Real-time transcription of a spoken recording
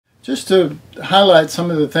just to highlight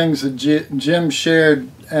some of the things that Jim shared,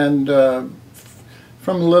 and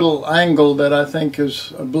from a little angle that I think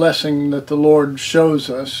is a blessing that the Lord shows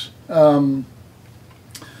us. And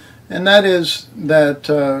that is that,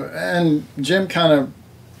 and Jim kind of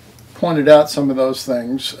pointed out some of those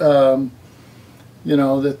things, you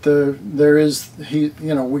know, that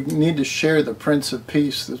we need to share the Prince of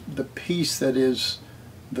Peace, the peace that is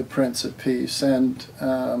the Prince of Peace. And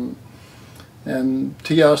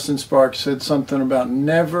T. Austin Sparks said something about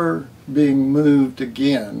never being moved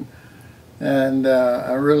again. And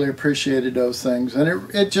I really appreciated those things. And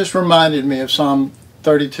it just reminded me of Psalm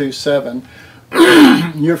 32:7.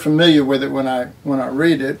 You're familiar with it when I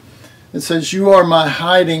read it. It says, "You are my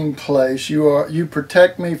hiding place. You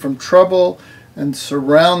protect me from trouble and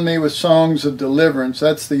surround me with songs of deliverance."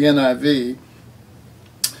 That's the NIV.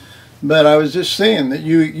 But I was just saying that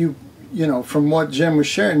you know, from what Jim was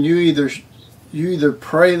sharing, you either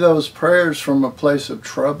pray those prayers from a place of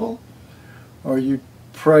trouble, or you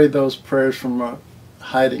pray those prayers from a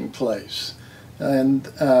hiding place. And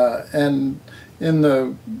in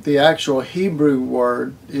the actual Hebrew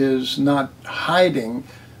word is not hiding,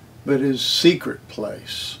 but is secret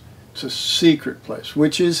place. It's a secret place,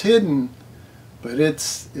 which is hidden, but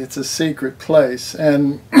it's a secret place.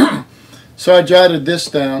 And so I jotted this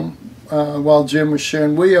down while Jim was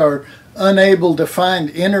sharing. We are unable to find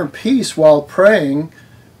inner peace while praying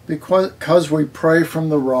because we pray from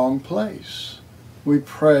the wrong place. We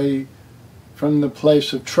pray from the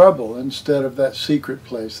place of trouble instead of that secret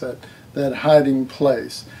place, that hiding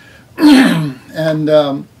place. And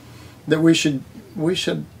that we should,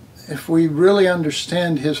 if we really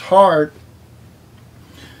understand His heart,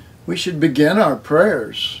 we should begin our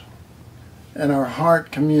prayers and our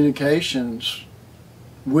heart communications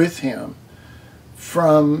with Him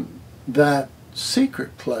from that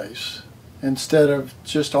secret place instead of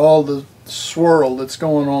just all the swirl that's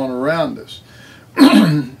going on around us.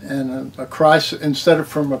 And a crisis, instead of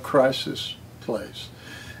from a crisis place.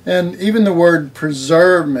 And even the word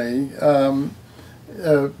 "preserve me"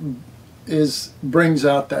 brings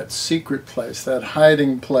out that secret place, that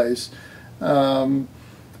hiding place. And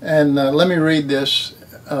let me read this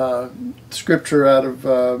scripture out of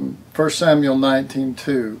 1 Samuel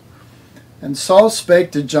 19:2. "And Saul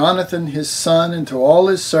spake to Jonathan his son and to all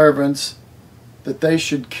his servants that they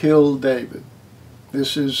should kill David."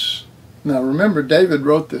 This is, now remember, David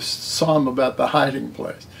wrote this psalm about the hiding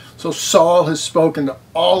place. So Saul has spoken to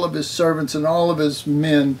all of his servants and all of his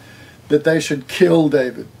men that they should kill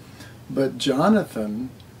David. But Jonathan,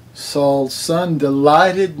 Saul's son,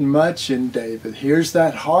 delighted much in David. Here's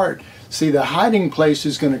that heart. See, the hiding place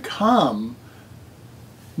is going to come,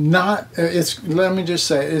 let me just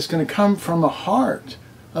say, it's going to come from a heart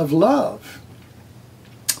of love.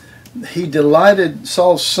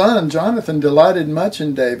 Saul's son, Jonathan, delighted much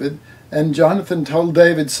in David. And Jonathan told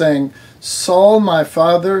David, saying, "Saul my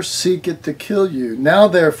father seeketh to kill you. Now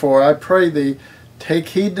therefore, I pray thee, take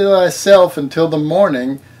heed to thyself until the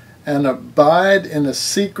morning, and abide in a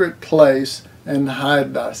secret place, and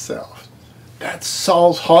hide thyself." That's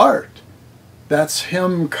Saul's heart. That's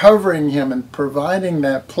him covering him and providing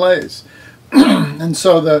that place. And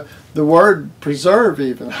so the word preserve,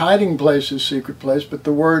 even, hiding place is secret place, but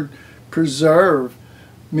the word preserve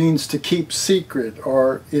means to keep secret,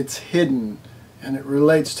 or it's hidden, and it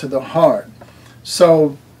relates to the heart.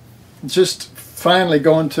 So just finally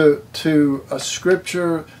going to a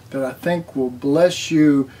scripture that I think will bless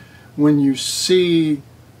you when you see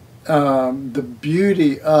the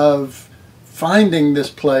beauty of finding this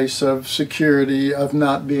place of security, of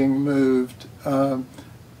not being moved,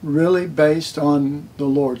 really based on the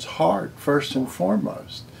Lord's heart first and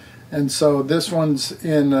foremost. And so this one's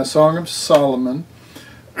in Song of Solomon.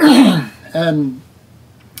 And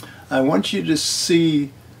I want you to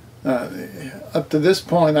see, up to this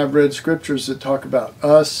point I've read scriptures that talk about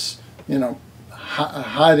us, you know, a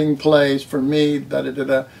hiding place for me,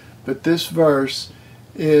 da-da-da-da. But this verse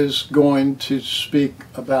is going to speak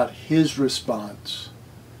about His response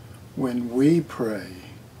when we pray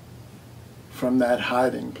from that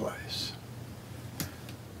hiding place.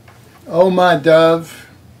 "O my dove,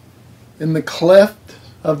 in the cleft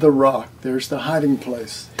of the rock," there's the hiding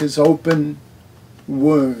place, His open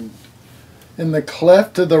wound. "In the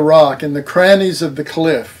cleft of the rock, in the crannies of the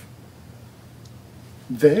cliff,"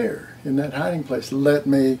 there, in that hiding place, let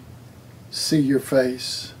me see your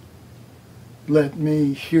face. Let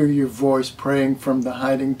me hear your voice praying from the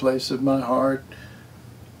hiding place of my heart.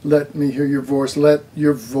 Let me hear your voice. Let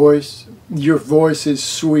your voice is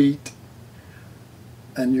sweet,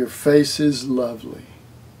 and your face is lovely.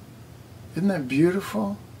 Isn't that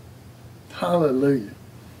beautiful? Hallelujah.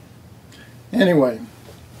 Anyway,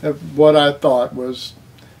 what I thought was,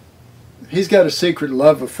 he's got a secret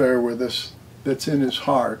love affair with us that's in his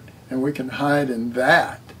heart, and we can hide in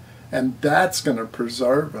that, and that's going to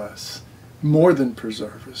preserve us, more than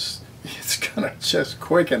preserve us. It's going to just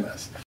quicken us.